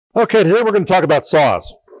Okay, today we're going to talk about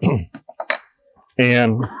saws.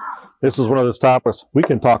 And this is one of those topics we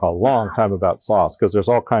can talk a long time about saws because there's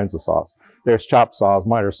all kinds of saws. There's chop saws,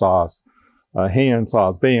 miter saws, hand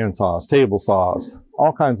saws, band saws, table saws,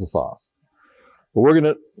 all kinds of saws. But we're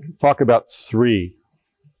going to talk about three.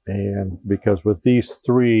 And because with these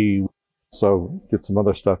three, so get some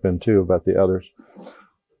other stuff in too about the others.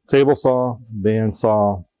 Table saw, band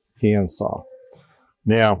saw, hand saw.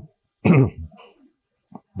 Now,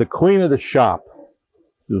 the queen of the shop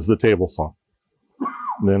is the table saw.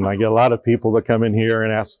 And then I get a lot of people that come in here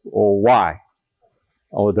and ask, well, why?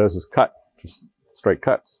 All it does is cut, just straight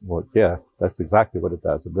cuts. Well, yeah, that's exactly what it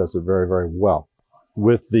does. It does it very, very well.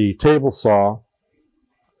 With the table saw,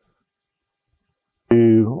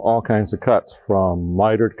 do all kinds of cuts, from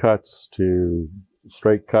mitered cuts to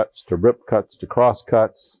straight cuts to rip cuts to cross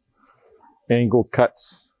cuts, angled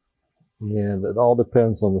cuts. And it all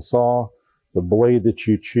depends on the saw, the blade that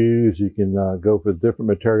you choose. You can go for different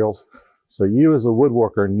materials. So you as a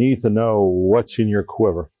woodworker need to know what's in your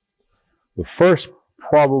quiver. The first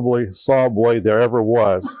probably saw blade there ever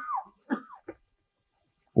was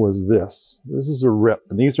this. This is a rip,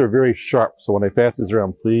 and these are very sharp. So when I pass these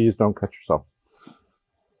around, please don't cut yourself.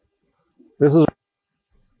 This is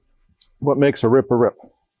what makes a rip a rip.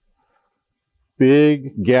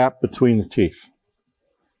 Big gap between the teeth.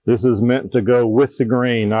 This is meant to go with the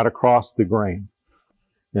grain, not across the grain.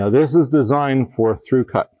 Now this is designed for a through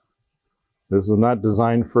cut. This is not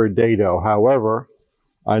designed for a dado. However,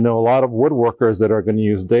 I know a lot of woodworkers that are going to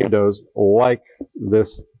use dados like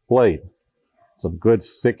this blade. It's a good,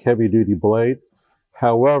 thick, heavy-duty blade.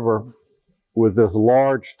 However, with this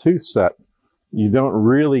large tooth set, you don't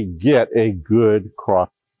really get a good cross.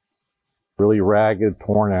 Really ragged,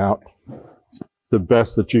 torn out. It's the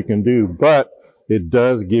best that you can do, but it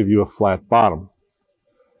does give you a flat bottom.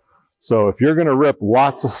 So if you're going to rip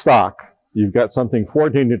lots of stock, you've got something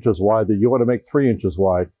 14 inches wide that you want to make 3 inches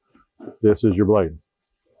wide, this is your blade.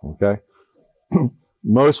 Okay?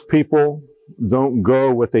 Most people don't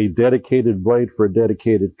go with a dedicated blade for a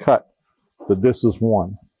dedicated cut, but this is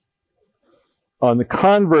one. On the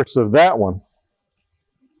converse of that one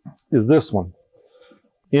is this one.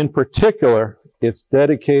 In particular, it's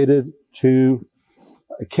dedicated to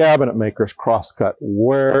a cabinet maker's crosscut,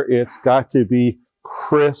 where it's got to be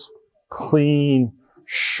crisp, clean,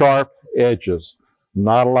 sharp edges,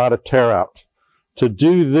 not a lot of tear out. To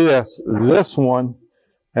do this, this one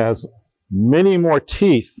has many more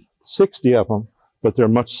teeth, 60 of them, but they're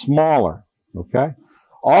much smaller, okay?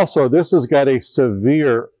 Also, this has got a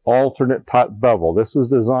severe alternate top bevel. This is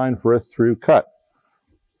designed for a through cut.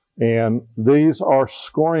 And these are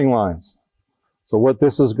scoring lines. So what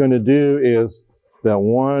this is going to do is that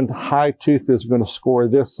one high tooth is going to score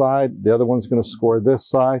this side, the other one's going to score this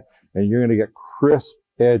side, and you're going to get crisp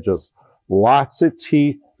edges. Lots of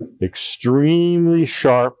teeth, extremely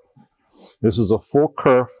sharp. This is a full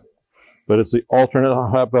kerf, but it's the alternate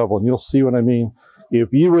top bevel, and you'll see what I mean.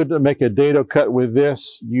 If you were to make a dado cut with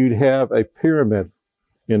this, you'd have a pyramid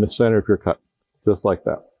in the center of your cut, just like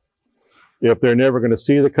that. If they're never going to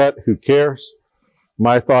see the cut, who cares?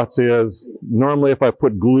 My thoughts is, normally if I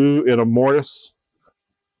put glue in a mortise,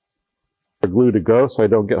 the glue to go so I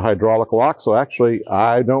don't get hydraulic lock. So actually,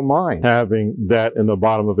 I don't mind having that in the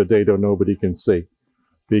bottom of a dado nobody can see,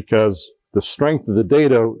 because the strength of the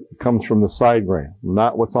dado comes from the side grain,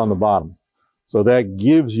 not what's on the bottom. So that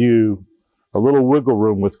gives you a little wiggle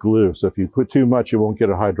room with glue. So if you put too much, you won't get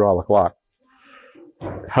a hydraulic lock.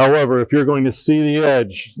 However, if you're going to see the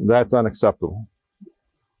edge, that's unacceptable.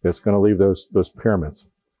 It's going to leave those pyramids.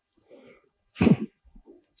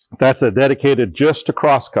 That's a dedicated just to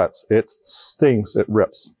crosscuts. It stings, it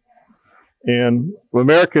rips. And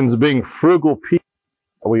Americans, being frugal people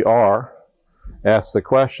we are, ask the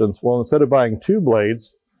questions, well, instead of buying two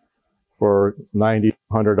blades for $90,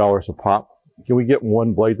 $100 a pop, can we get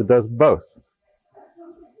one blade that does both?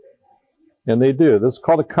 And they do. This is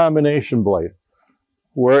called a combination blade.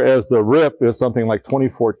 Whereas the rip is something like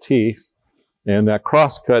 24 teeth, and that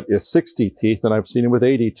crosscut is 60 teeth, and I've seen it with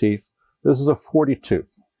 80 teeth. This is a 40 tooth.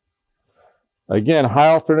 Again, high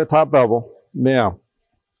alternate top bevel. Now,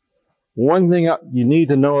 one thing you need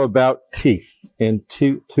to know about teeth and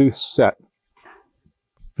tooth set.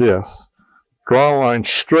 This. Draw a line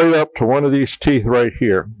straight up to one of these teeth right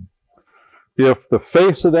here. If the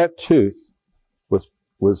face of that tooth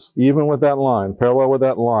was even with that line, parallel with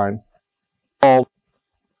that line, called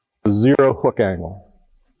zero hook angle.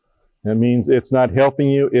 That means it's not helping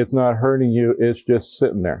you, it's not hurting you, it's just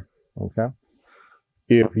sitting there, okay?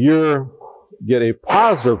 If you get a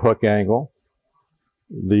positive hook angle,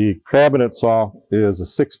 the cabinet saw is a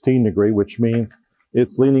 16 degree, which means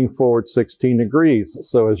it's leaning forward 16 degrees.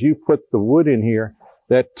 So as you put the wood in here,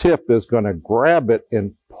 that tip is going to grab it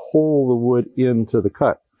and pull the wood into the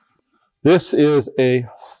cut. This is a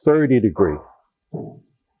 30 degree.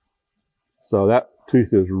 So that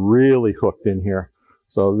tooth is really hooked in here.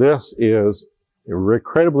 So this is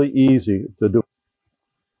incredibly easy to do.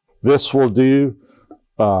 This will do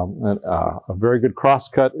a very good cross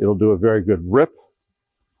cut. It'll do a very good rip.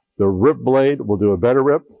 The rip blade will do a better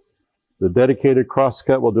rip. The dedicated cross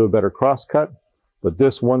cut will do a better cross cut. But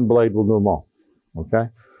this one blade will do them all. Okay?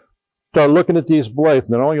 Start looking at these blades.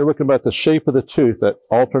 Not only are you looking at the shape of the tooth, that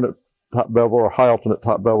alternate top bevel or high alternate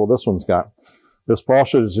top bevel this one's got. This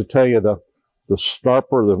also is to tell you the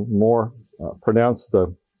sharper, the more pronounced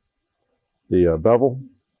the bevel,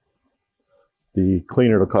 the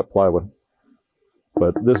cleaner to cut plywood.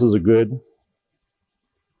 But this is a good.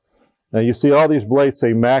 Now you see all these blades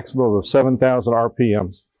say maximum of 7,000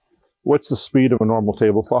 RPMs. What's the speed of a normal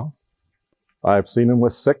table saw? I've seen them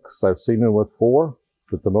with 6, I've seen them with 4,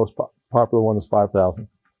 but the most popular one is 5,000.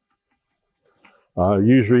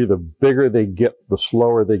 Usually the bigger they get, the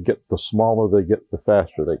slower they get, the smaller they get, the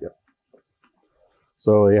faster they get.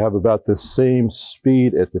 So they have about the same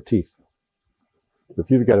speed at the teeth. If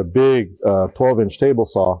you've got a big 12-inch table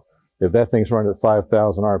saw, if that thing's running at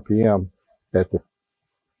 5,000 RPM,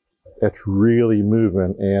 that's really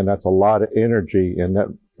moving, and that's a lot of energy, and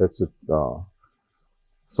that's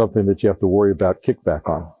something that you have to worry about kickback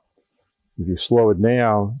on. If you slow it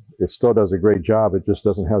down, it still does a great job. It just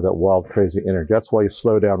doesn't have that wild, crazy energy. That's why you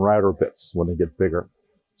slow down router bits when they get bigger.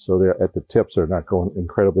 So they're at the tips, they're not going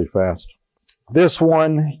incredibly fast. This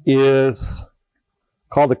one is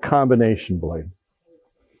called a combination blade.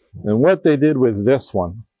 And what they did with this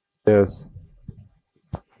one is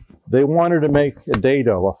they wanted to make a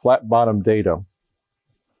dado, a flat bottom dado,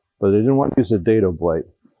 but they didn't want to use a dado blade.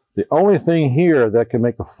 The only thing here that can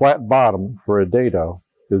make a flat bottom for a dado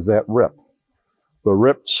is that rip. The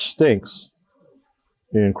rip stinks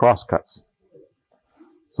in crosscuts.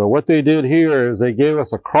 So what they did here is they gave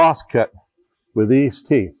us a crosscut with these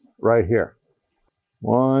teeth right here.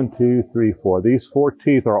 1, 2, 3, 4. These 4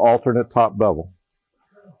 teeth are alternate top bevel.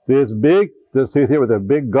 This tooth here with a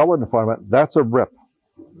big gullet in front of it, that's a rip.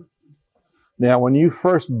 Now, when you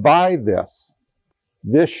first buy this,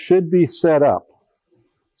 this should be set up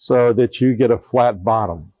so that you get a flat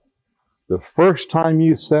bottom. The first time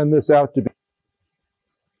you send this out to be,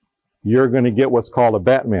 you're going to get what's called a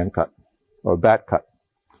Batman cut, or bat cut.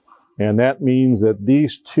 And that means that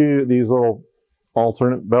these little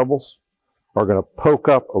alternate bevels are going to poke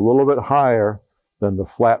up a little bit higher than the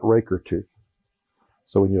flat raker tooth.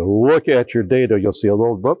 So when you look at your dado, you'll see a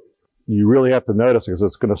little bump. You really have to notice because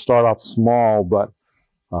it's going to start off small, but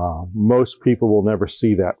most people will never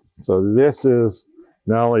see that. So this is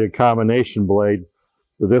not only a combination blade,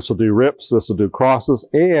 but this will do rips, this will do crosses,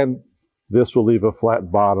 and this will leave a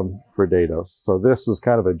flat bottom for dados. So this is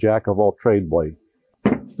kind of a jack of all trade blade.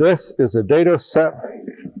 This is a dado set.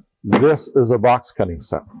 This is a box cutting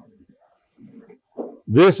set.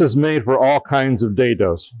 This is made for all kinds of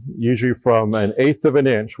dados, usually from 1/8 of an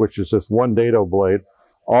inch, which is just one dado blade,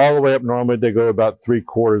 all the way up. Normally they go about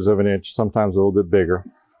 3/4 of an inch, sometimes a little bit bigger.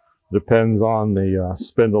 Depends on the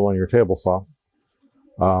spindle on your table saw.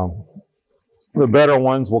 The better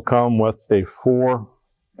ones will come with a 4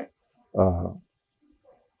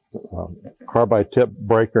 carbide tip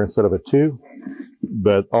breaker instead of a 2,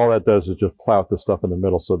 but all that does is just plow the stuff in the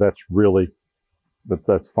middle, so that's really,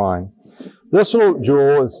 that's fine. This little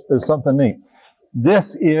jewel is something neat.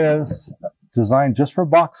 This is designed just for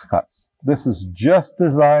box cuts. This is just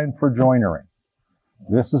designed for joinery.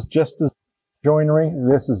 This is just joinery.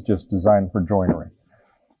 This is just designed for joinery.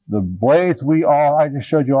 The blades I just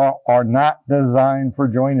showed you all are not designed for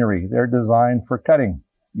joinery. They're designed for cutting,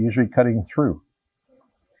 usually cutting through.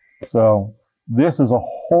 So this is a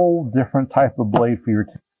whole different type of blade for your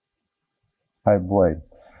type blade.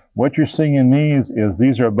 What you're seeing in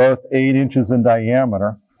these are both 8 inches in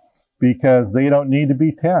diameter because they don't need to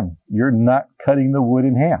be 10. You're not cutting the wood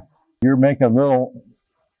in half. You're making little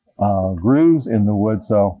grooves in the wood.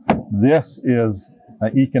 So this is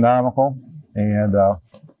economical, and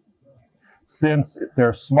since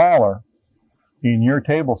they're smaller in your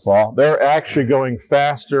table saw, they're actually going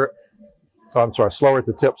faster. Slower at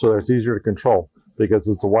the tip, so it's easier to control because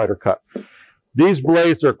it's a wider cut. These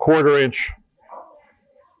blades are 1/4 inch.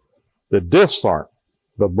 The discs aren't.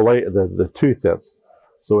 The tooth is.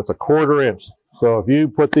 So it's a 1/4 inch. So if you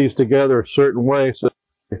put these together a certain way, so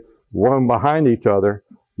one behind each other,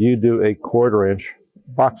 you do a 1/4 inch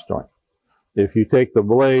box joint. If you take the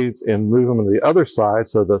blades and move them to the other side,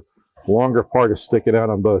 so the longer part is sticking out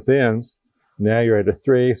on both ends, Now you're at a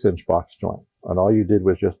 3/8 inch box joint. And all you did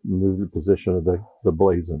was just move the position of the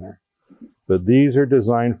blades in there. But these are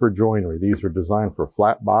designed for joinery. These are designed for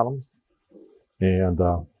flat bottoms. And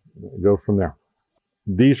go from there.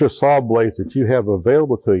 These are saw blades that you have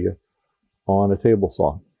available to you on a table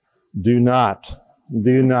saw. Do not,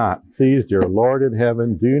 please, dear Lord in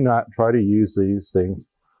heaven, do not try to use these things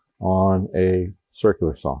on a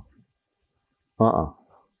circular saw.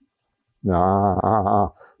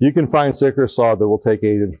 You can find circular saw that will take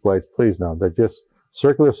 8-inch blades. Please no,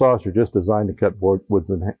 circular saws are just designed to cut boards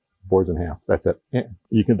in half. That's it.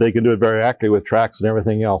 They can do it very accurately with tracks and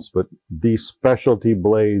everything else, but these specialty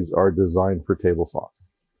blades are designed for table saws.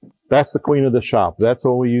 That's the queen of the shop. That's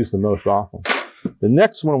what we use the most often. The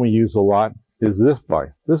next one we use a lot is this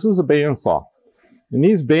blade. This is a bandsaw. And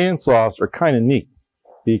these bandsaws are kind of neat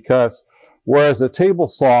because whereas a table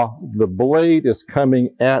saw, the blade is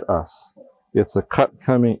coming at us. It's a cut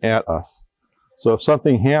coming at us. So if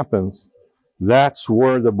something happens, that's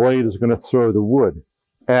where the blade is going to throw the wood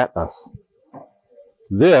at us.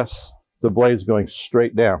 The blade's going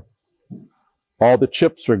straight down. All the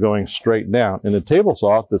chips are going straight down. In the table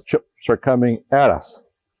saw, the chips are coming at us.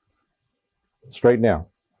 Straight down.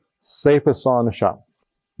 Safest saw in the shop.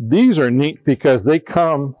 These are neat because they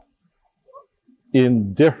come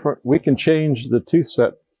in different, we can change the tooth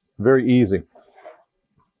set very easy.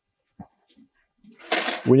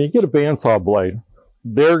 When you get a bandsaw blade,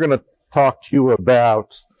 they're going to talk to you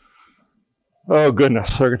about, oh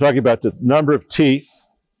goodness, they're going to talk about the number of teeth.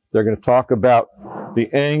 They're going to talk about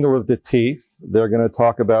the angle of the teeth. They're going to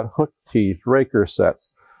talk about hook teeth, raker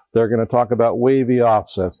sets. They're going to talk about wavy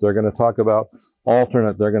offsets. They're going to talk about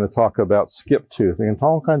alternate. They're going to talk about skip tooth and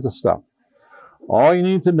all kinds of stuff. All you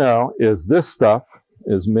need to know is this stuff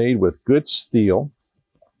is made with good steel.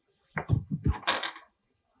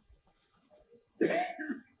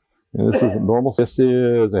 And this is normal. This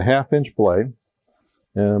is a 1/2-inch blade.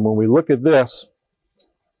 And when we look at this,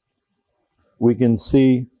 we can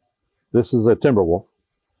see this is a Timberwolf.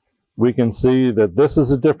 We can see that this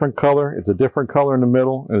is a different color. It's a different color in the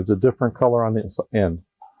middle, and it's a different color on the end.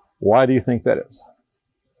 Why do you think that is?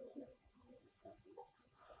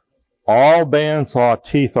 All bandsaw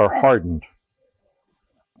teeth are hardened.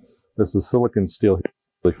 This is silicon steel,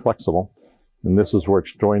 really flexible, and this is where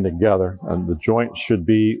it's joined together. And the joint should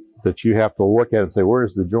be that you have to look at and say,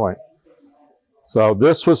 where's the joint? So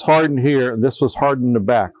this was hardened here, and this was hardened in the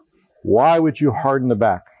back. Why would you harden the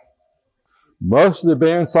back? Most of the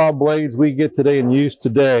bandsaw blades we get today and use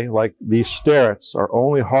today, like these sterrets, are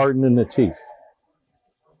only hardened in the teeth.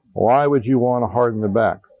 Why would you want to harden the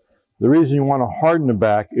back? The reason you want to harden the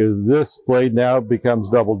back is this blade now becomes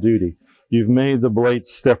double duty. You've made the blade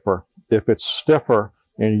stiffer. If it's stiffer,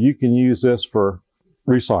 and you can use this for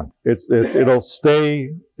resawing, it'll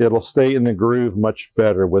stay in the groove much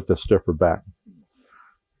better with the stiffer back.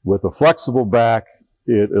 With a flexible back,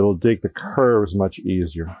 it'll dig the curves much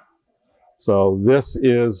easier. So this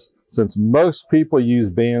is, since most people use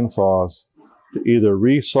bandsaws to either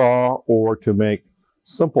resaw or to make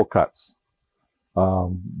simple cuts,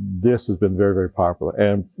 this has been very, very popular.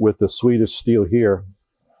 And with the Swedish steel here,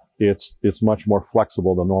 it's much more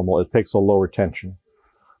flexible than normal. It takes a lower tension.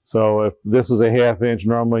 So if this is a 1/2 inch,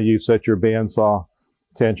 normally you set your bandsaw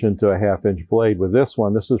tension to a 1/2 inch blade. With this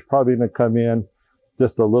one, this is probably going to come in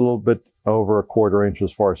just a little bit over a 1/4 inch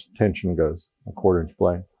as far as tension goes, a 1/4 inch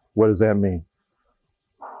blade. What does that mean?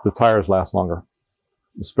 The tires last longer,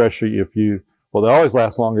 especially if well, they always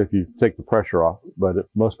last longer if you take the pressure off, but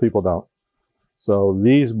most people don't. So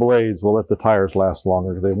these blades will let the tires last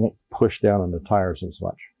longer because they won't push down on the tires as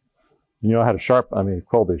much. You know how to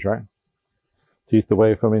fold these, right? Teeth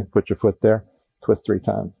away from me, put your foot there, twist 3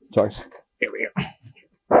 times, twice. Here we go.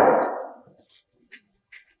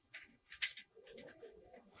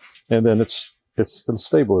 And then it's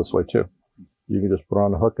stable this way too. You can just put it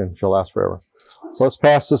on the hook and she'll last forever. So let's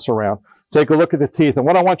pass this around. Take a look at the teeth. And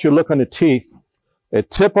what I want you to look on the teeth, a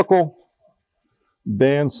typical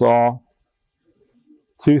bandsaw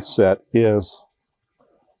tooth set is,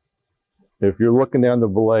 if you're looking down the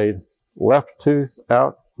blade, left tooth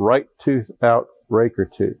out, right tooth out, raker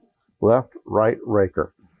tooth. Left, right,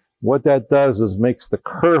 raker. What that does is makes the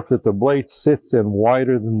curve that the blade sits in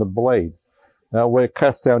wider than the blade. That way it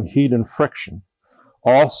cuts down heat and friction.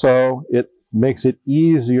 Also, it makes it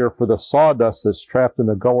easier for the sawdust that's trapped in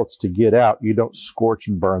the gullets to get out. You don't scorch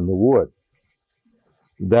and burn the wood.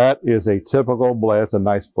 That is a typical blade. It's a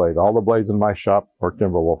nice blade. All the blades in my shop are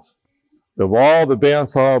Timberwolves. Of all the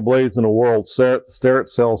bandsaw blades in the world, Sterrett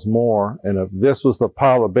sells more. And if this was the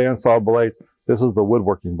pile of bandsaw blades, this is the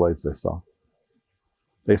woodworking blades they sell.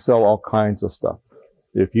 They sell all kinds of stuff.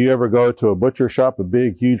 If you ever go to a butcher shop, a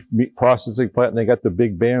big, huge meat processing plant, and they got the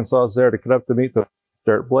big bandsaws there to cut up the meat, the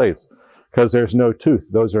dirt blades, because there's no tooth.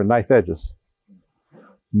 Those are knife edges.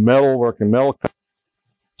 Metal working, metal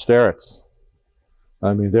sterrets.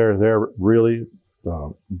 I mean, they're really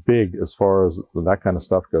big as far as that kind of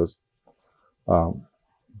stuff goes.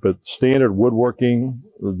 But standard woodworking,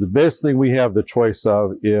 the best thing we have the choice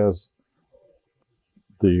of is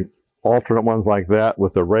the alternate ones like that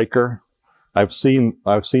with the raker. I've seen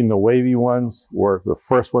the wavy ones where the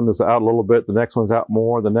first one is out a little bit, the next one's out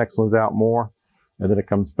more, the next one's out more, and then it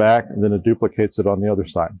comes back, and then it duplicates it on the other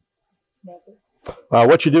side.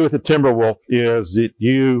 What you do with the Timberwolf is that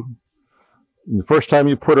the first time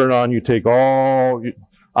you put it on,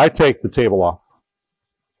 I take the table off.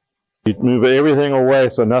 You move everything away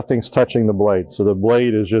so nothing's touching the blade. So the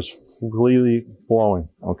blade is just freely flowing,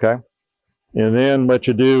 okay? And then what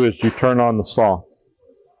you do is you turn on the saw.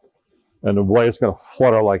 And the blade's going to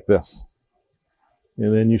flutter like this.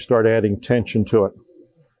 And then you start adding tension to it.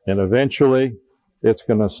 And eventually, it's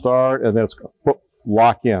going to start, and then it's going to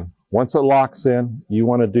lock in. Once it locks in, you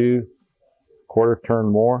want to do quarter turn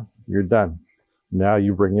more, you're done. Now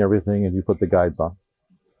you bring everything and you put the guides on.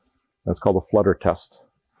 That's called a flutter test.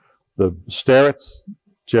 The sterrets,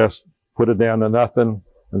 just put it down to nothing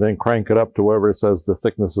and then crank it up to wherever it says the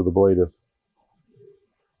thickness of the blade is.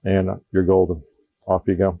 And you're golden. Off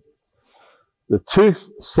you go. The tooth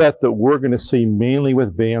set that we're going to see mainly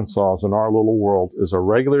with bandsaws in our little world is a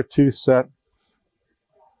regular tooth set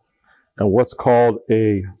and what's called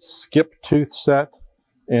a skip tooth set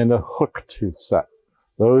and a hook tooth set.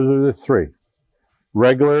 Those are the three.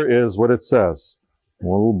 Regular is what it says.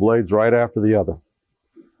 One little blade's right after the other.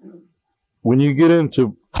 When you get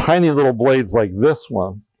into tiny little blades like this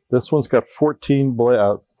one's got 14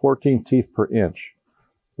 teeth per inch.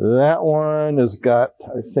 That one has got,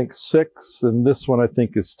 I think, 6, and this one I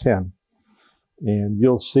think is 10. And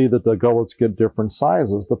you'll see that the gullets get different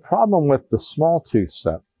sizes. The problem with the small tooth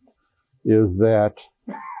set is that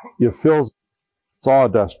it fills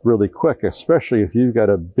sawdust really quick, especially if you've got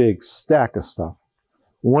a big stack of stuff.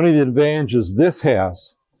 One of the advantages this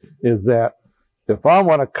has is that if I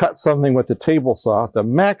want to cut something with the table saw, the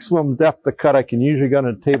maximum depth of cut I can usually get on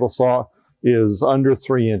a table saw is under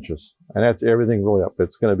 3 inches. And that's everything really up.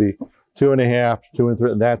 It's going to be 2.5, 2 and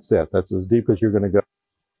 3, and that's it. That's as deep as you're going to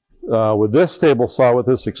go. With this table saw, with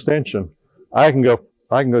this extension, I can go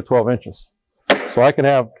 12 inches. So I can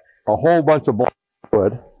have a whole bunch of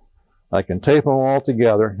wood. I can tape them all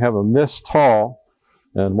together, have them this tall,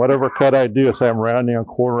 and whatever cut I do, say I'm rounding a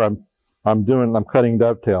quarter, I'm cutting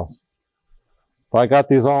dovetails. If I got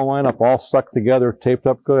these all lined up, all stuck together, taped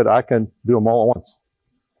up good, I can do them all at once.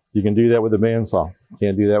 You can do that with a bandsaw. You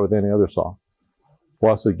can't do that with any other saw.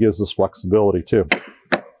 Plus, it gives us flexibility too.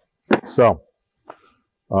 So,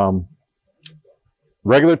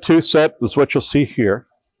 regular tooth set is what you'll see here.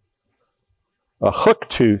 A hook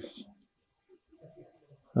tooth,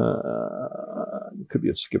 could be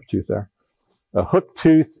a skip tooth there. A hook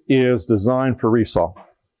tooth is designed for resaw.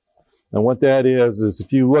 And what that is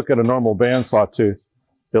if you look at a normal bandsaw tooth,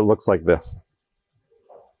 it looks like this.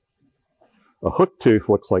 A hook tooth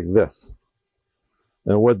looks like this.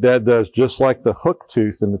 And what that does, just like the hook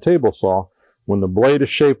tooth in the table saw, when the blade is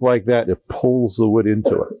shaped like that, it pulls the wood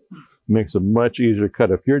into it. It makes it much easier to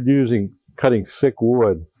cut. If you're cutting thick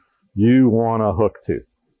wood, you want a hook tooth.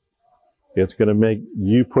 It's going to make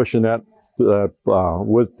you pushing that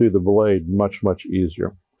wood through the blade much, much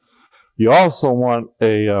easier. You also want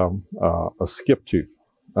a skip tooth.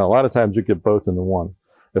 Now, a lot of times you get both into one.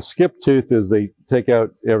 A skip tooth is they take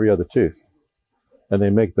out every other tooth and they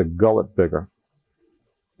make the gullet bigger.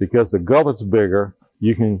 Because the gullet's bigger,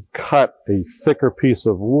 you can cut a thicker piece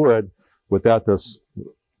of wood without the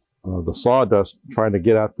sawdust trying to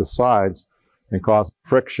get out the sides and cause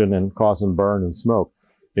friction and causing burn and smoke.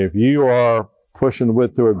 If you are pushing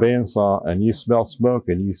wood through a bandsaw and you smell smoke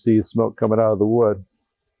and you see smoke coming out of the wood,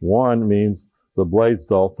 1 means the blade's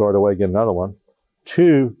dull, throw it away, get another one.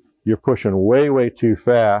 2, you're pushing way, way too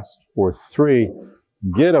fast. Or 3,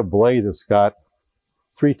 get a blade that's got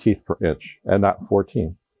 3 teeth per inch and not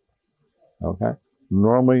 14. Okay?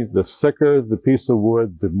 Normally, the thicker the piece of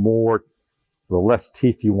wood, the less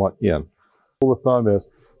teeth you want in. The rule of thumb is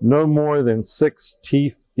no more than 6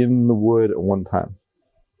 teeth in the wood at one time.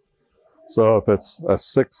 So if it's a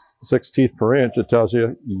 6 teeth per inch, it tells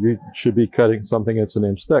you you should be cutting something that's 1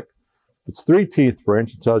 inch thick. If it's 3 teeth per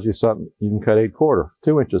inch, it tells you something you can cut 8/4,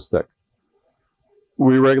 2 inches thick.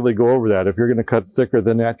 We regularly go over that. If you're going to cut thicker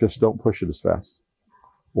than that, just don't push it as fast.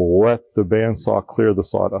 Let the bandsaw clear the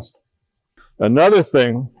sawdust. Another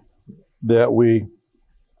thing that we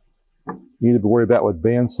you need to be worried about with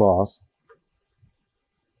bandsaws.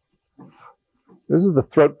 This is the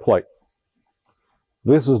throat plate.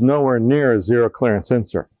 This is nowhere near a zero clearance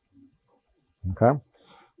insert. Okay?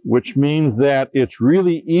 Which means that it's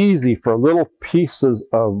really easy for little pieces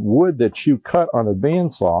of wood that you cut on a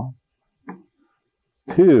bandsaw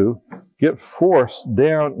to get forced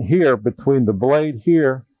down here between the blade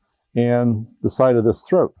here and the side of this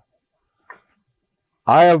throat.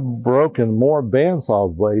 I have broken more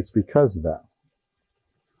bandsaw blades because of that.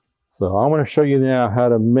 So I'm going to show you now how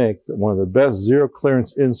to make one of the best zero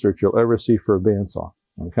clearance inserts you'll ever see for a bandsaw.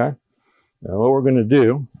 Okay? Now what we're going to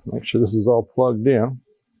do, make sure this is all plugged in.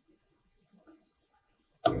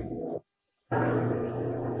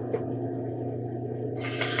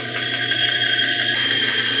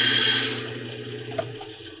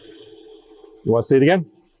 You want to see it again?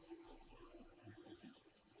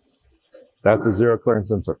 That's a zero clearance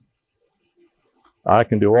insert. I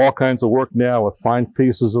can do all kinds of work now with fine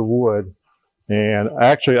pieces of wood. And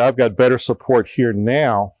actually, I've got better support here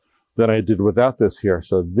now than I did without this here.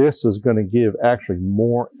 So this is going to give actually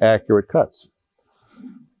more accurate cuts.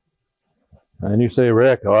 And you say,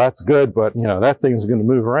 Rick, oh, that's good, but you know, that thing's going to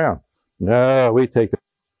move around. No, we take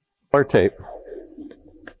our tape.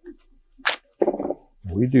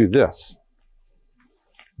 We do this.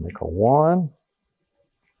 Make a 1.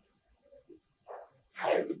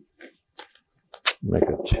 Make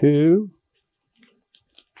a 2.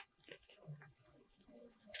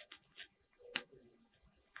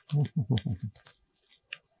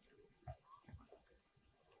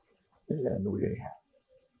 And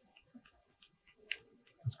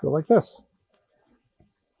let's go like this.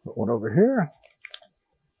 Put one over here.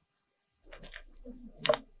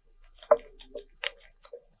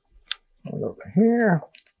 One over here.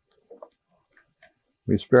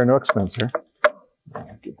 We spare no expense here.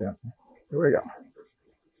 Get down. There we go.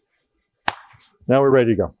 Now we're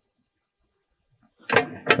ready to go.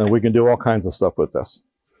 And we can do all kinds of stuff with this.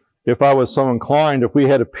 If I was so inclined, if we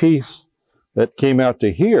had a piece that came out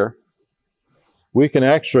to here, we can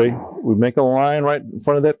actually, we make a line right in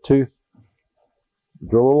front of that tooth,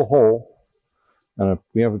 drill a little hole, and if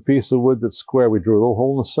we have a piece of wood that's square, we drill a little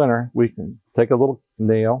hole in the center. We can take a little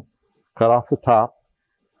nail, cut off the top,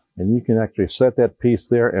 and you can actually set that piece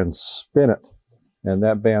there and spin it, and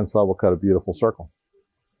that bandsaw will cut a beautiful circle.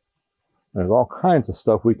 There's all kinds of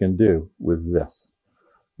stuff we can do with this.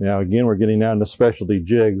 Now, again, we're getting down to specialty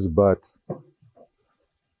jigs, but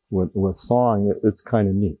with sawing, it's kind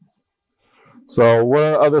of neat. So what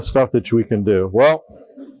are other stuff that we can do? Well,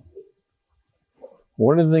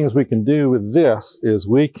 one of the things we can do with this is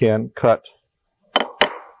we can cut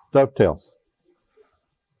dovetails.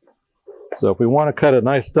 So if we want to cut a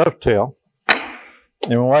nice dovetail,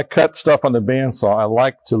 and when I cut stuff on the bandsaw, I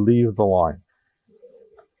like to leave the line.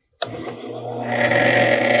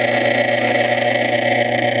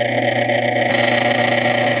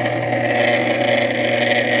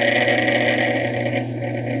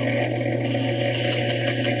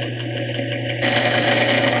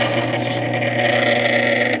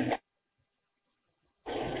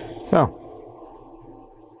 So,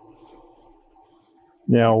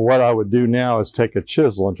 now what I would do now is take a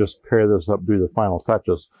chisel and just pair this up, do the final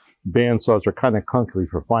touches. Bandsaws are kind of clunky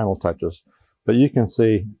for final touches, but you can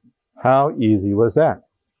see how easy was that.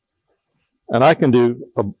 And I can do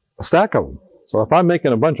a stack of them. So if I'm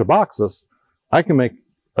making a bunch of boxes, I can make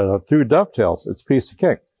through dovetails. It's a piece of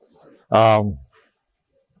cake.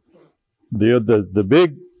 The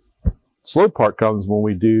big slow part comes when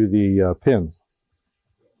we do the pins.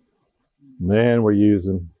 Then we're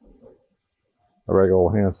using a regular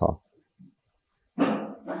old handsaw.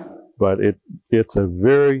 But it's a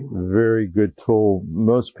very, very good tool.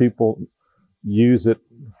 Most people use it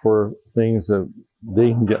for things that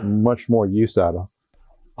they can get much more use out of.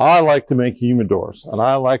 I like to make humidors, and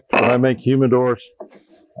when I make humidors,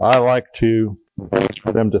 I like to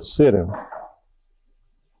for them to sit in.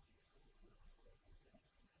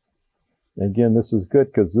 Again, this is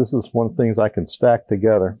good because this is one of the things I can stack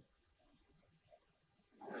together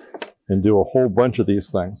and do a whole bunch of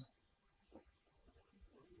these things.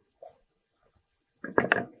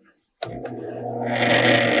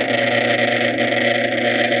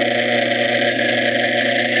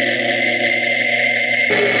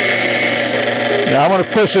 Now I'm going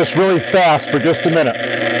to push this really fast for just a minute.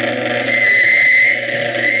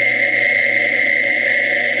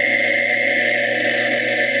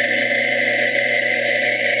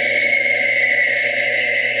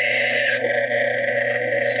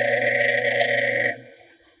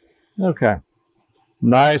 Okay,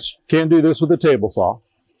 nice. Can't do this with a table saw.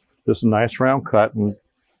 Just a nice round cut, and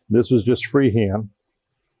this is just freehand.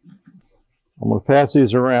 I'm going to pass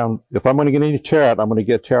these around. If I'm going to get any tear out, I'm going to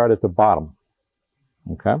get tear out at the bottom.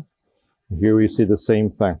 Okay? Here we see the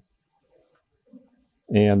same thing.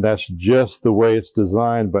 And that's just the way it's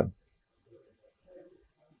designed, but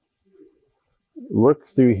look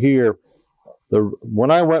through here.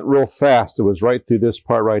 When I went real fast, it was right through this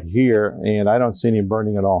part right here, and I don't see any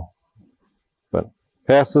burning at all. But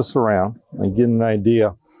pass this around and get an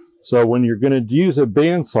idea. So when you're going to use a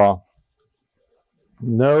bandsaw,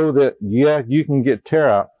 know that, yeah, you can get tear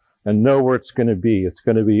out and know where it's going to be. It's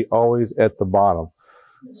going to be always at the bottom.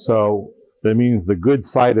 So that means the good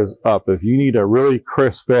side is up. If you need a really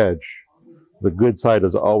crisp edge, the good side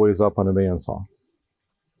is always up on a bandsaw.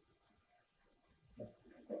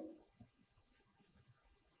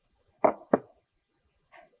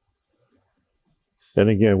 And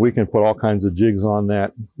again, we can put all kinds of jigs on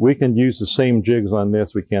that. We can use the same jigs on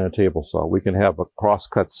this we can a table saw. We can have a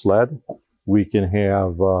cross-cut sled. We can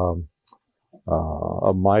have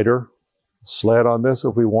a miter sled on this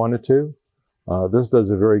if we wanted to. This does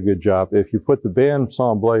a very good job. If you put the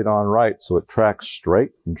bandsaw blade on right so it tracks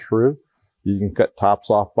straight and true, you can cut tops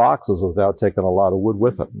off boxes without taking a lot of wood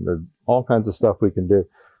with it. There's all kinds of stuff we can do.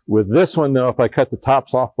 With this one, though, if I cut the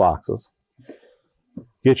tops off boxes,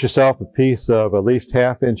 get yourself a piece of at least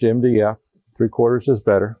 1/2 inch MDF. 3/4 is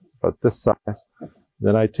better, but this size.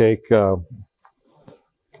 Then I take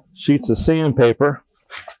sheets of sandpaper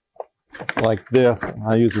like this.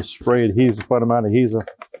 I use a spray adhesive, put them on adhesive,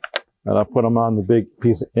 and I put them on the big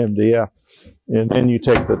piece of MDF. And then you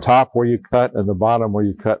take the top where you cut and the bottom where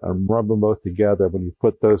you cut and rub them both together. When you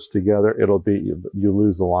put those together, it'll be, you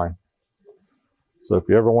lose the line. So if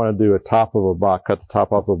you ever want to do a top of a box, cut the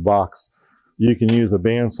top off of a box, you can use a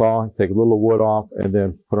bandsaw, take a little wood off, and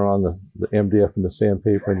then put it on the MDF and the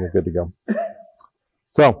sandpaper, and you're good to go.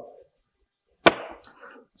 So,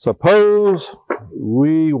 suppose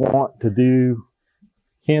we want to do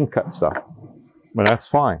hand cut stuff. Well, that's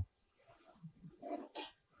fine.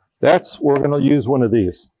 We're going to use one of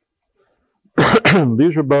these.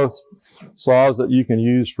 These are both saws that you can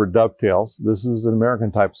use for dovetails. This is an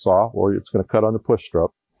American type saw, where it's going to cut on the push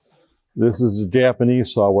stroke. This is a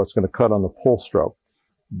Japanese saw, where it's going to cut on the pull stroke.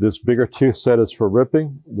 This bigger tooth set is for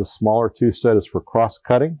ripping. The smaller tooth set is for cross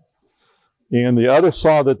cutting. And the other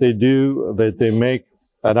saw that they make,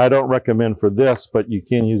 and I don't recommend for this, but you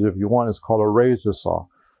can use it if you want, is called a razor saw.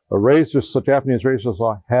 A Japanese razor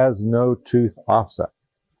saw has no tooth offset.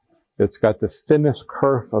 It's got the thinnest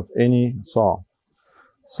kerf of any saw.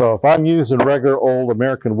 So if I'm using regular old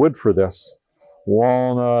American wood for this,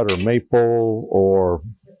 walnut or maple or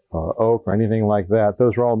oak or anything like that,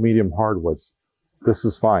 those are all medium hardwoods. This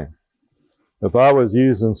is fine. If I was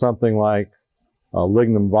using something like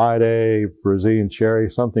lignum vitae, Brazilian cherry,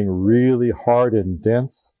 something really hard and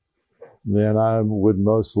dense, then I would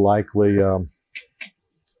most likely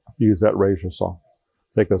use that razor saw.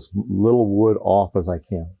 Take as little wood off as I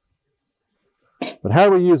can. But how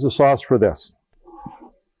do we use the saws for this?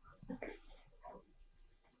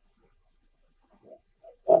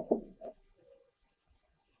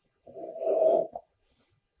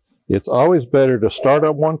 It's always better to start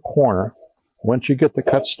on one corner. Once you get the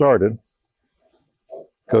cut started,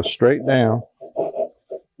 go straight down,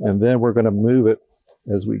 and then we're going to move it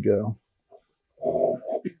as we go.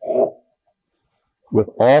 With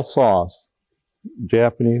all saws,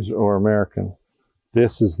 Japanese or American,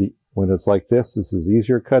 when it's like this is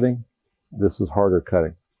easier cutting, this is harder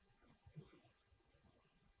cutting.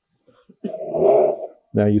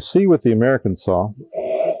 Now you see with the American saw,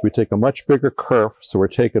 we take a much bigger kerf, so we're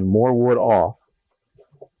taking more wood off.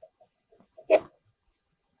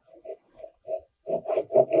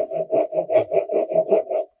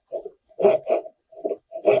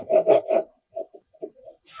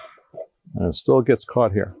 And it still gets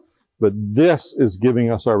caught here. But this is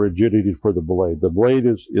giving us our rigidity for the blade. The blade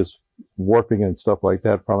is warping and stuff like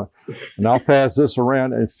that from it. And I'll pass this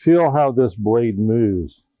around and feel how this blade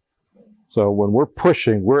moves. So when we're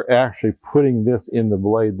pushing, we're actually putting this in the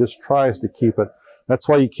blade. This tries to keep it. That's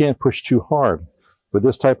why you can't push too hard. With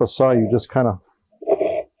this type of saw, you just kind of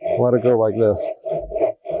let it go like this.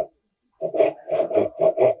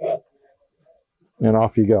 And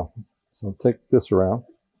off you go. So take this around.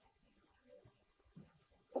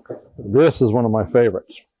 This is one of my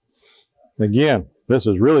favorites. Again, this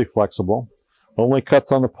is really flexible. Only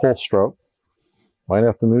cuts on the pull stroke. Might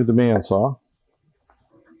have to move the bandsaw.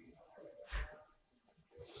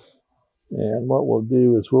 And what we'll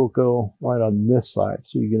do is we'll go right on this side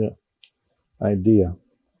so you get an idea.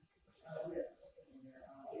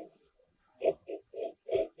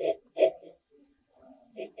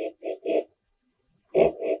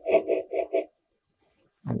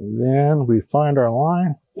 And then we find our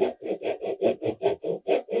line.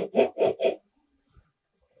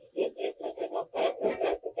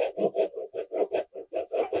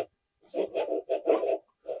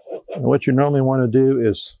 And what you normally want to do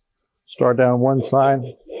is start down one side,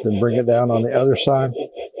 then bring it down on the other side.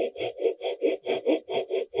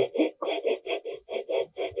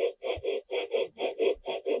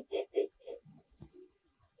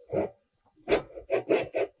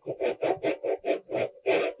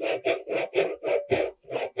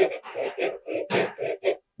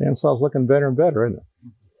 Handsaw's looking better and better, isn't it?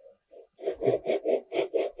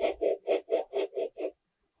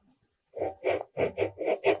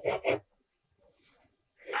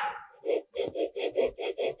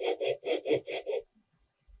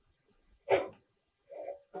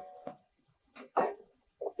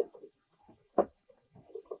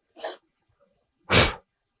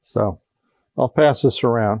 So I'll pass this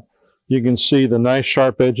around. You can see the nice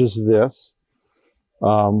sharp edges of this.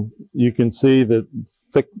 You can see the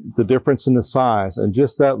difference in the size, and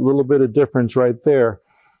just that little bit of difference right there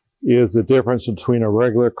is the difference between a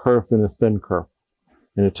regular kerf and a thin kerf.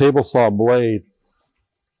 In a table saw blade,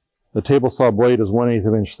 the table saw blade is 1/8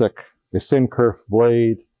 of an inch thick. A thin kerf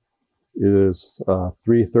blade is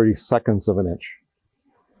 3/32 of an inch.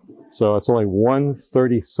 So it's only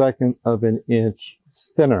 1/32 of an inch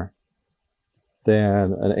thinner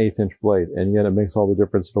than an 1/8 inch blade, and yet it makes all the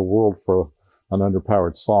difference in the world for an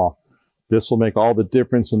underpowered saw. This will make all the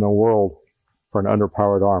difference in the world for an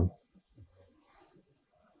underpowered arm.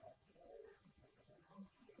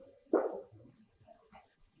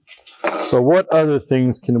 So what other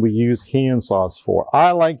things can we use hand saws for?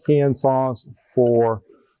 I like hand saws for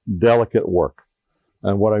delicate work.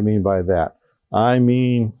 And what I mean by that, I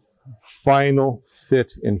mean final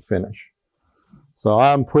fit and finish. So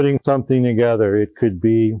I'm putting something together. It could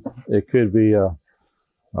be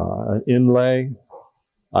an inlay.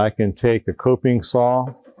 I can take a coping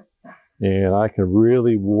saw and I can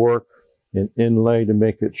really work an inlay to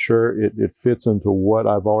make it sure it fits into what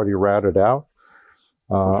I've already routed out.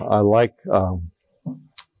 I like to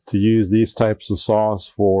use these types of saws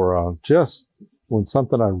for just when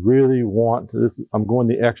something I really want. I'm going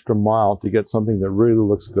the extra mile to get something that really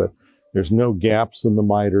looks good. There's no gaps in the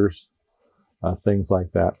miters, things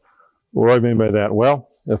like that. What do I mean by that? Well,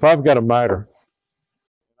 if I've got a miter,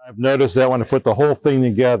 I've noticed that when I put the whole thing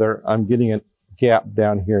together, I'm getting a gap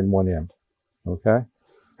down here in one end. Okay?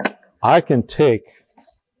 I can take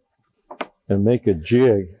and make a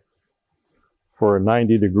jig for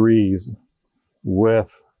 90 degrees with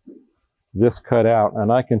this cut out,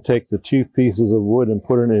 and I can take the two pieces of wood and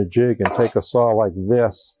put it in a jig and take a saw like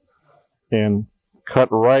this and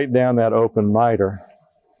cut right down that open miter,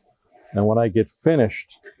 and when I get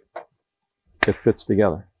finished, it fits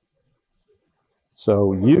together.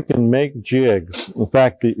 So you can make jigs. In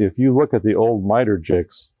fact, if you look at the old miter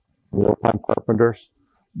jigs, the old-time carpenters,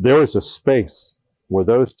 there was a space where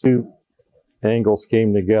those two angles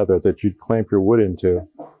came together that you'd clamp your wood into,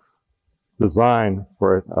 designed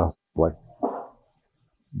for like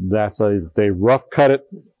that's they rough cut it,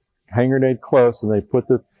 hanger grenade close, and they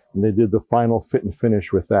did the final fit and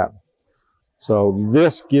finish with that. So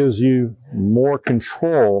this gives you more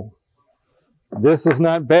control. This is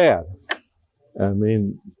not bad. I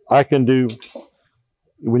mean, I can do,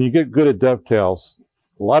 when you get good at dovetails,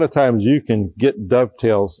 a lot of times you can get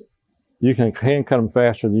dovetails, you can hand cut them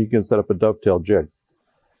faster than you can set up a dovetail jig.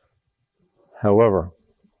 However,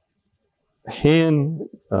 hand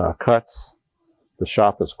cuts, the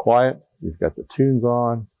shop is quiet, you've got the tunes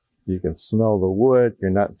on, you can smell the wood,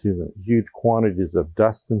 you're not seeing huge quantities of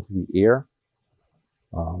dust into the air.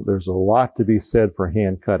 There's a lot to be said for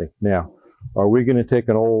hand cutting. Now, are we going to take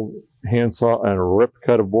an old handsaw and rip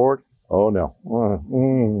cut a board? Oh no.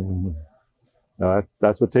 No,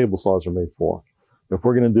 that's what table saws are made for. If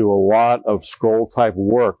we're going to do a lot of scroll type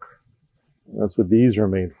work, that's what these are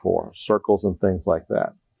made for, circles and things like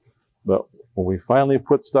that. But when we finally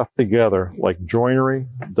put stuff together, like joinery,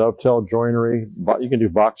 dovetail joinery, you can do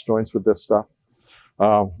box joints with this stuff.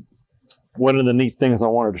 One of the neat things I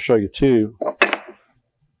wanted to show you too,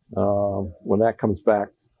 when that comes back,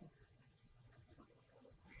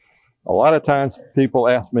 a lot of times people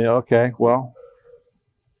ask me, okay, well,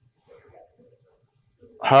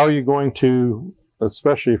 how are you going to,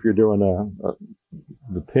 especially if you're doing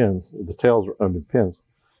the pins, the tails of the pins,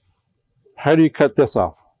 how do you cut this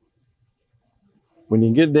off? When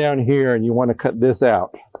you get down here and you want to cut this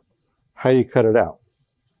out, how do you cut it out?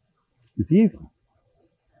 It's easy.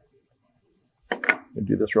 Let me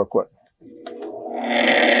do this real quick.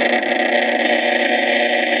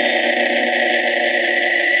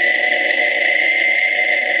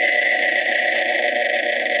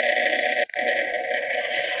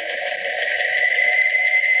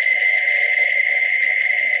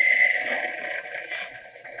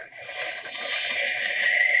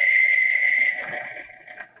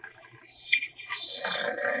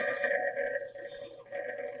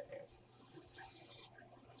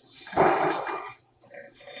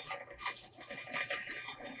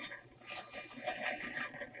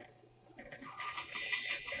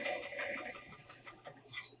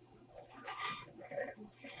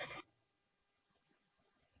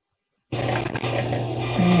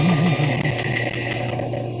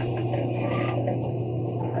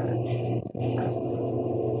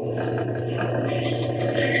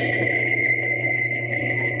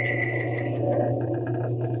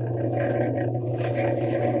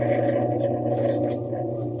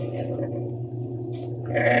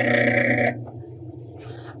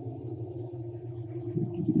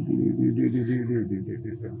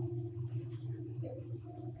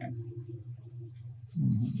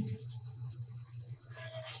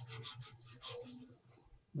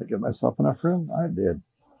 Did I give myself enough room? I did.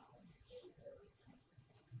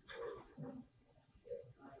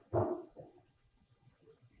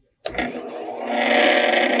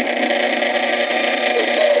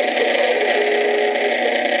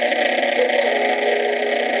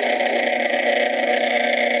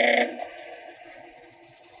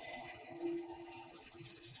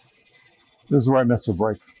 This is where I missed a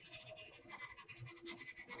break.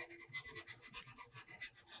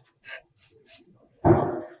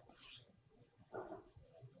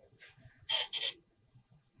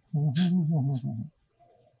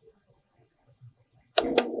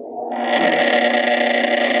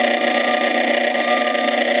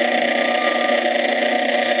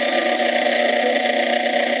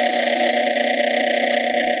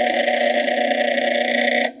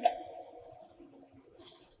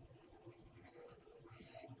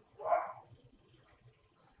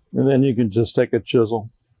 And then you can just take a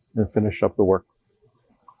chisel and finish up the work.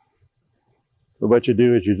 So what you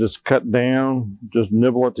do is you just cut down, just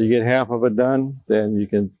nibble it till you get half of it done. Then you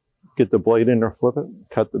can get the blade in or flip it,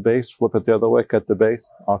 cut the base, flip it the other way, cut the base,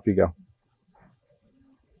 off you go.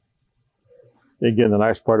 Again, the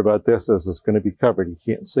nice part about this is it's going to be covered. You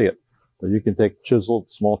can't see it. So you can take a chisel,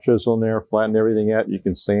 small chisel in there, flatten everything out. You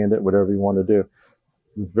can sand it, whatever you want to do.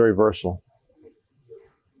 It's very versatile.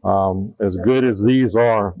 As good as these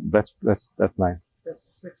are, that's nice. That's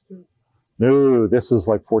 6 tooth. No, this is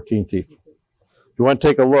like 14 teeth. If you want to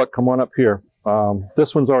take a look, come on up here.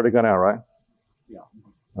 This one's already gone out, right? Yeah.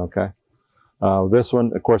 Okay. This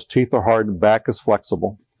one, of course, teeth are hard, back is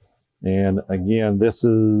flexible. And again, this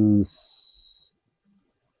is,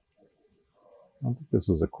 I don't think this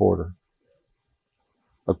is a quarter.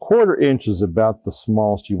 A 1/4 inch is about the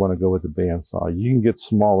smallest you want to go with the bandsaw. You can get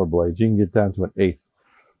smaller blades. You can get down to an 1/8.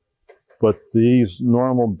 But these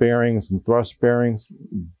normal bearings and thrust bearings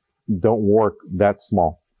don't work that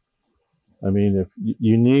small. I mean, if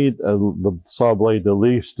you need the saw blade at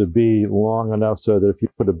least to be long enough so that if you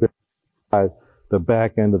put a bit inside, the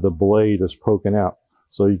back end of the blade is poking out.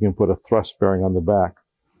 So you can put a thrust bearing on the back.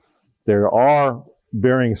 There are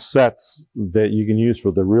bearing sets that you can use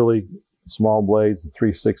for the really small blades, the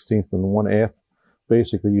 3/16 and 1/8.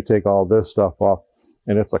 Basically, you take all this stuff off,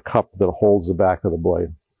 and it's a cup that holds the back of the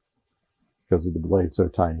blade, because of the blade so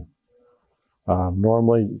tiny.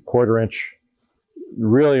 Normally 1/4 inch,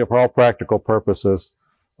 really for all practical purposes,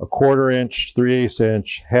 a 1/4 inch, 3/8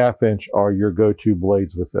 inch, 1/2 inch are your go-to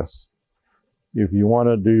blades with this. If you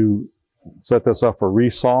want to set this up for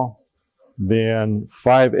resaw, then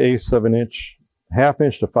 5/8 of an inch, 1/2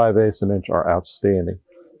 inch to 5/8 an inch are outstanding,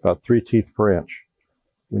 about 3 teeth per inch.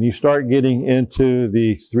 When you start getting into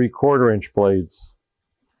the 3/4 inch blades,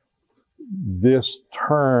 this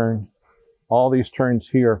turn, all these turns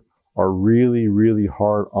here are really, really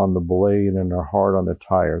hard on the blade and they're hard on the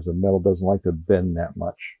tires. The metal doesn't like to bend that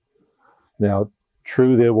much. Now,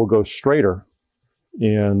 true, they will go straighter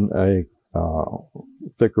in a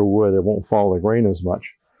thicker wood. It won't follow the grain as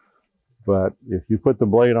much. But if you put the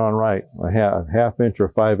blade on right, a 1/2 inch or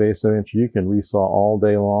 5/8 inch, you can resaw all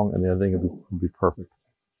day long and everything will be perfect.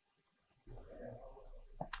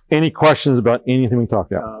 Any questions about anything we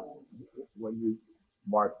talked about? When you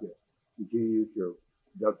marked it, did you use your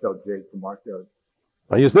dovetail jig to mark those?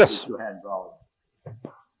 I use this. Two hand draw.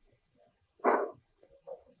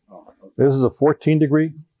 This is a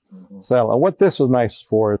 14-degree saddle. And what this is nice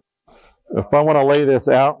for, if I want to lay this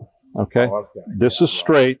out, okay, this is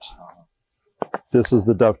straight. This is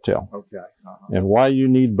the dovetail. Okay. And why you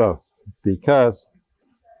need both? Because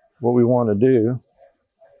what we want to do,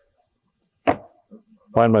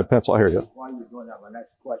 find my pencil, here it is. While you're doing that, my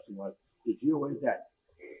next question was, did you use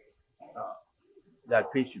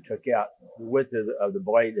that piece you took out, the width of the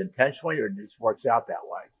blade intentionally, or it just works out that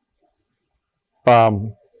way?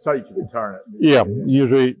 So you can turn it. Yeah,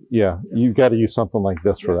 usually, yeah, you've got to use something like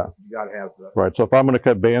this for that. You got to have the. Right, so if I'm going to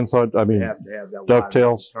cut bandsaw, I mean, You have to have that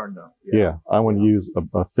dovetails, turn them. yeah, I want to use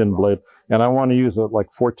a thin blade. And I want to use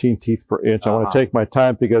like 14 teeth per inch. I want to take my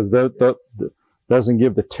time because that doesn't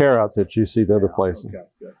give the tear out that you see the other places. Okay,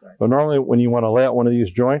 good, thanks. But normally when you want to lay out one of these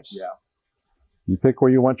joints, you pick where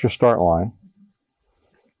you want your start line.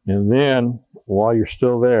 And then while you're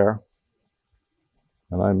still there,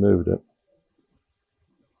 and I moved it.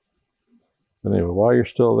 Anyway, while you're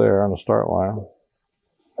still there on the start line,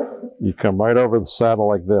 you come right over the saddle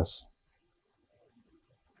like this.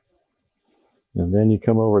 And then you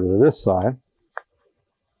come over to this side.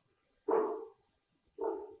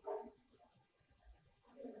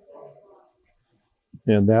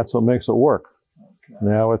 And that's what makes it work. Okay.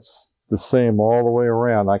 Now it's the same all the way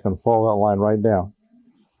around. I can follow that line right down.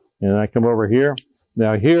 And I come over here,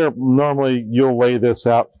 Now here, normally you'll lay this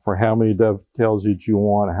out for how many dovetails each you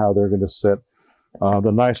want, how they're going to sit.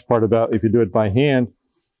 The nice part about if you do it by hand,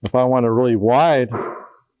 if I want a really wide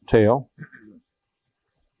tail,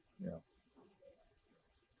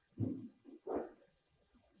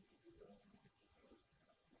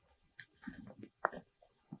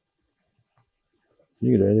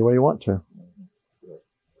 you can do it any way you want to.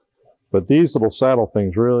 But these little saddle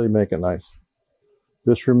things really make it nice.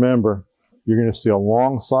 Just remember, you're going to see a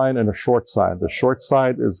long side and a short side. The short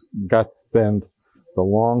side is got bend. The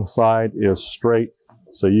long side is straight,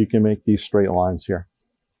 so you can make these straight lines here.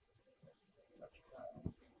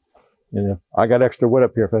 And I got extra wood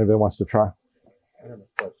up here if anybody wants to try. I have a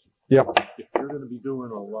question. Yep. If you're going to be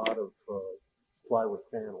doing a lot of plywood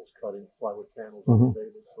panels, cutting plywood panels Mhm. on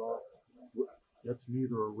table saw, that's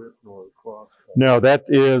neither a rip nor a cross cut. No, that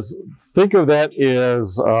is, think of that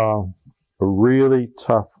as a really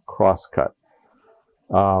tough cross cut.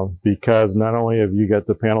 Because not only have you got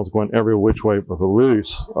the panels going every which way with a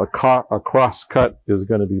loose, a cross cut is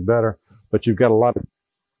going to be better, but you've got a lot of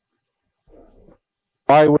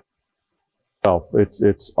plywood.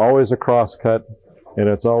 It's always a cross cut, and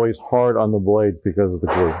it's always hard on the blade because of the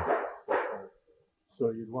glue. So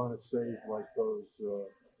you'd want to save like those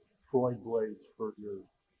Freud blades for your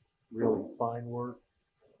really fine work,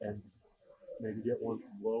 and maybe get one from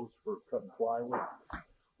Lowe's for cutting plywood.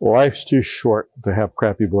 Life's too short to have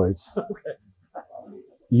crappy blades. Okay.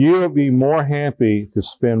 You'll be more happy to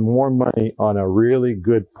spend more money on a really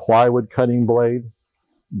good plywood cutting blade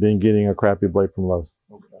than getting a crappy blade from Lowe's.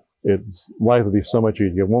 Okay. Life will be so much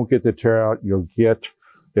easier. You won't get the tear out. You'll get,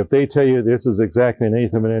 if they tell you this is exactly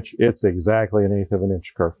 1/8 of an inch, it's exactly 1/8 of an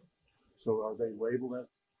inch curve. So are they labeled as?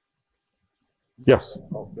 Yes,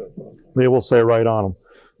 Oh, good. they will say right on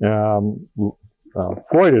them.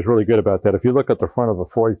 Freud is really good about that. If you look at the front of a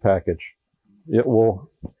Freud package, it will,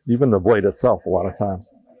 even the blade itself a lot of times.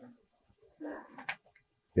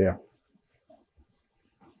 Yeah.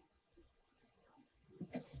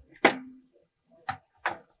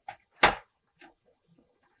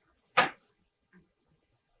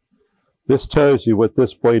 This tells you what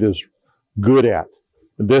this blade is good at.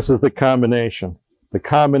 This is the combination. The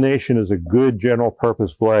combination is a good general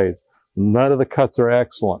purpose blade. None of the cuts are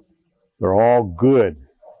excellent. They're all good.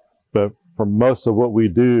 But for most of what we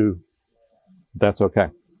do, that's okay.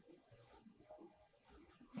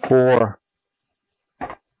 For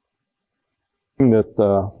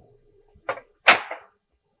that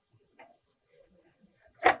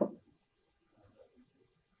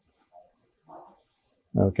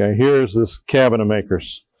okay, here's this cabinet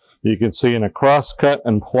makers. You can see in a cross cut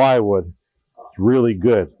and plywood, it's really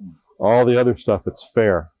good. All the other stuff, it's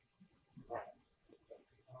fair.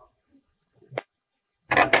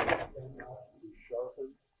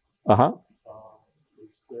 Uh-huh.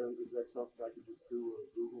 Is that something I could just do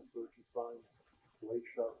a Google search and find blade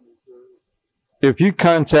sharpening service? If you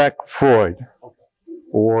contact Freud,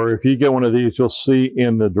 or if you get one of these, you'll see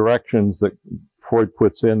in the directions that Freud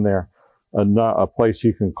puts in there a place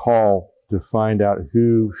you can call to find out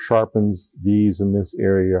who sharpens these in this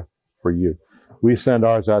area for you. We send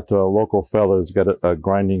ours out to a local fellow who's got a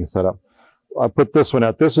grinding setup. I put this one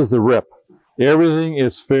out. This is the rip. Everything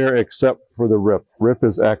is fair except for the rip. Rip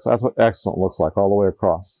is excellent. That's what excellent looks like all the way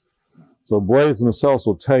across. So blades themselves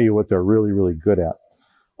will tell you what they're really, really good at.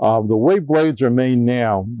 The way blades are made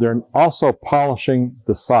now, they're also polishing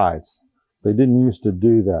the sides. They didn't used to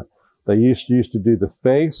do that. They used to do the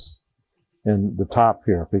face and the top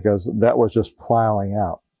here because that was just plowing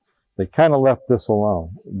out. They kind of left this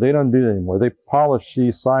alone. They don't do that anymore. They polish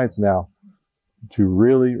these sides now to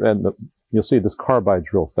really, and you'll see this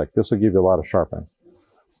carbide's real thick. This will give you a lot of sharpening.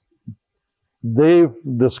 They've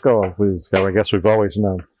discovered, I guess we've always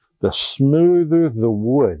known, the smoother the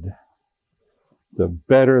wood, the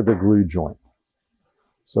better the glue joint.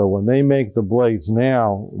 So when they make the blades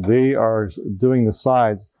now, they are doing the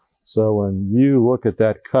sides. So when you look at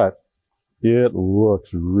that cut, it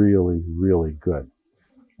looks really, really good.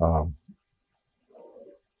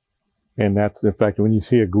 And that's, in fact, when you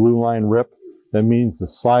see a glue line rip, that means the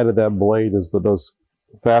side of that blade is, but those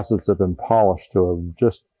facets have been polished to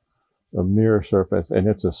just a mirror surface, and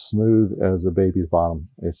it's as smooth as a baby's bottom.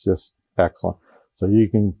 It's just excellent. So you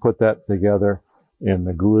can put that together, and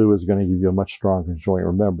the glue is going to give you a much stronger joint.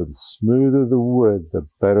 Remember, the smoother the wood, the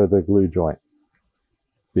better the glue joint.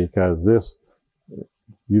 Because this,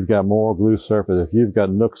 you've got more glue surface. If you've got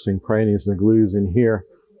nooks and crannies and glues in here,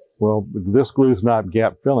 well, this glue's not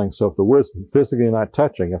gap filling. So if the wood's physically not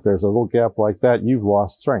touching, if there's a little gap like that, you've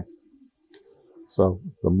lost strength. So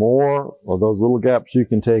the more of those little gaps you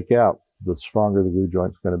can take out, the stronger the glue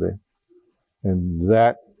joint's going to be. And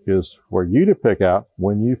that is for you to pick out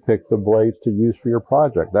when you pick the blades to use for your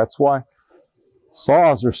project. That's why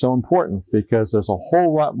saws are so important, because there's a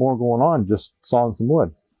whole lot more going on just sawing some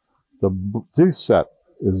wood. The tooth set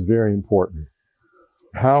is very important.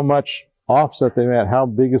 How much offset they add, how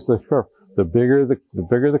big is the curve? The bigger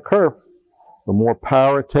the curve, the more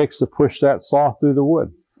power it takes to push that saw through the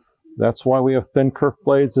wood. That's why we have thin kerf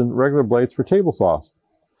blades and regular blades for table saws.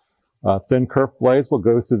 Thin kerf blades will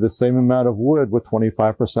go through the same amount of wood with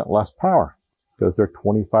 25% less power, because they're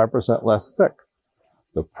 25% less thick.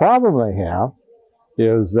 The problem they have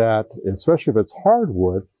is that, especially if it's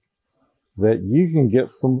hardwood, that you can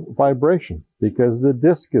get some vibration because the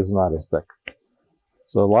disc is not as thick.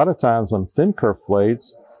 So a lot of times on thin kerf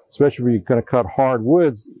blades, especially when you're going to cut hard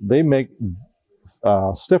woods, they make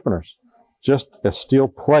stiffeners, just a steel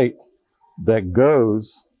plate that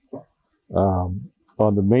goes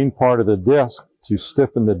on the main part of the disc to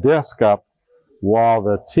stiffen the disc up, while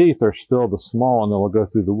the teeth are still the small and they'll go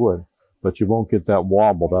through the wood. But you won't get that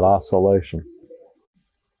wobble, that oscillation.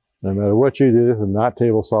 No matter what you do, this is not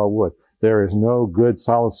table saw wood. There is no good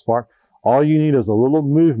solid spark. All you need is a little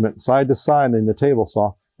movement side to side in the table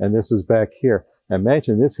saw, and this is back here.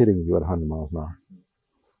 Imagine this hitting you at 100 miles an hour.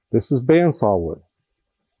 This is bandsaw wood.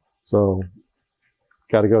 So,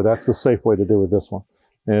 got to go. That's the safe way to do with this one.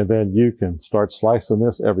 And then you can start slicing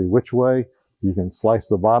this every which way. You can slice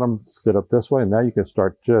the bottom, sit up this way, and now you can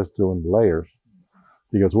start just doing layers.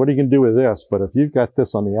 Because what are you going to do with this? But if you've got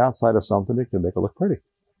this on the outside of something, it can make it look pretty.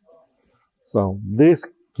 So this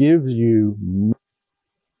gives you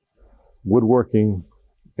woodworking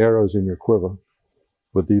arrows in your quiver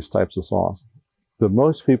with these types of saws. But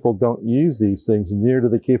most people don't use these things near to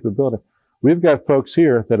the capability. We've got folks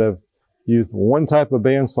here that have used one type of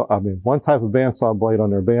bandsaw blade on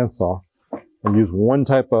their bandsaw and use one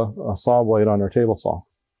type of saw blade on their table saw.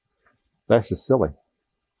 That's just silly.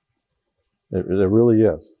 It really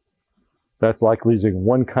is. That's like using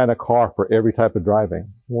one kind of car for every type of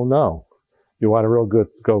driving. Well, no. You want to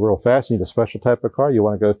go real fast, you need a special type of car. You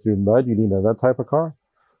want to go through mud, you need another type of car.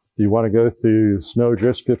 You want to go through snow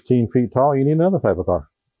drifts 15 feet tall, you need another type of car.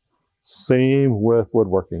 Same with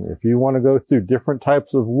woodworking. If you want to go through different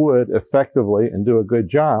types of wood effectively and do a good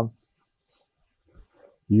job,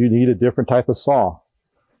 you need a different type of saw.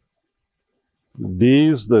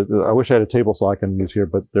 I wish I had a table saw I can use here,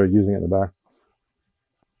 but they're using it in the back.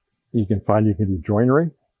 You can do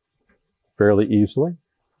joinery fairly easily.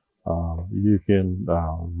 You can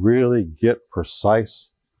really get precise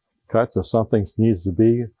cuts. If something needs to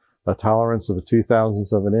be a tolerance of a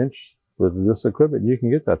 2/1000th of an inch, with this equipment, you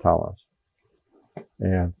can get that tolerance.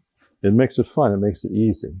 And it makes it fun. It makes it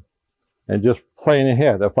easy. And just playing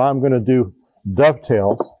ahead. If I'm going to do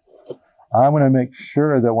dovetails, I'm going to make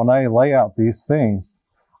sure that when I lay out these things,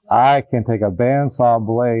 I can take a bandsaw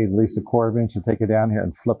blade, at least a 1/4 inch, and take it down here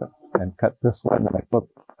and flip it and cut this one, and then I flip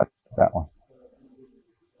that one.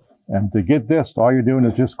 And to get this, all you're doing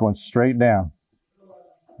is just going straight down.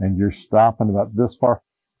 And you're stopping about this far.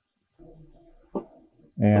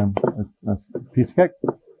 And that's a piece of cake.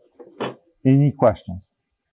 Any questions?